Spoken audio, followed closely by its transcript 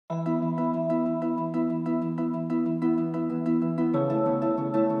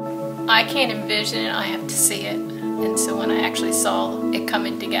I can't envision it, I have to see it. And so when I actually saw it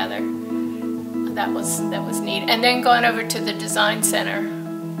coming together, that was neat. And then going over to the design center,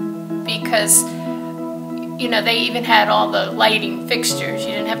 because you know, they even had all the lighting fixtures.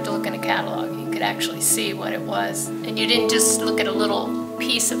 You didn't have to look in a catalog. You could actually see what it was. And you didn't just look at a little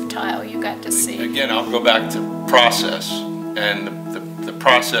piece of tile, you got to see. Again, I'll go back to process and the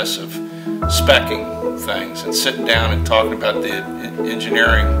process of speccing things and sitting down and talking about the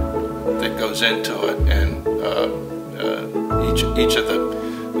engineering that goes into it, and each of the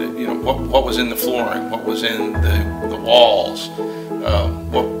you know, what was in the flooring, what was in the walls,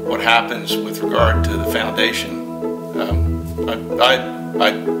 what happens with regard to the foundation.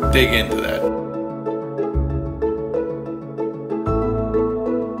 I dig into that.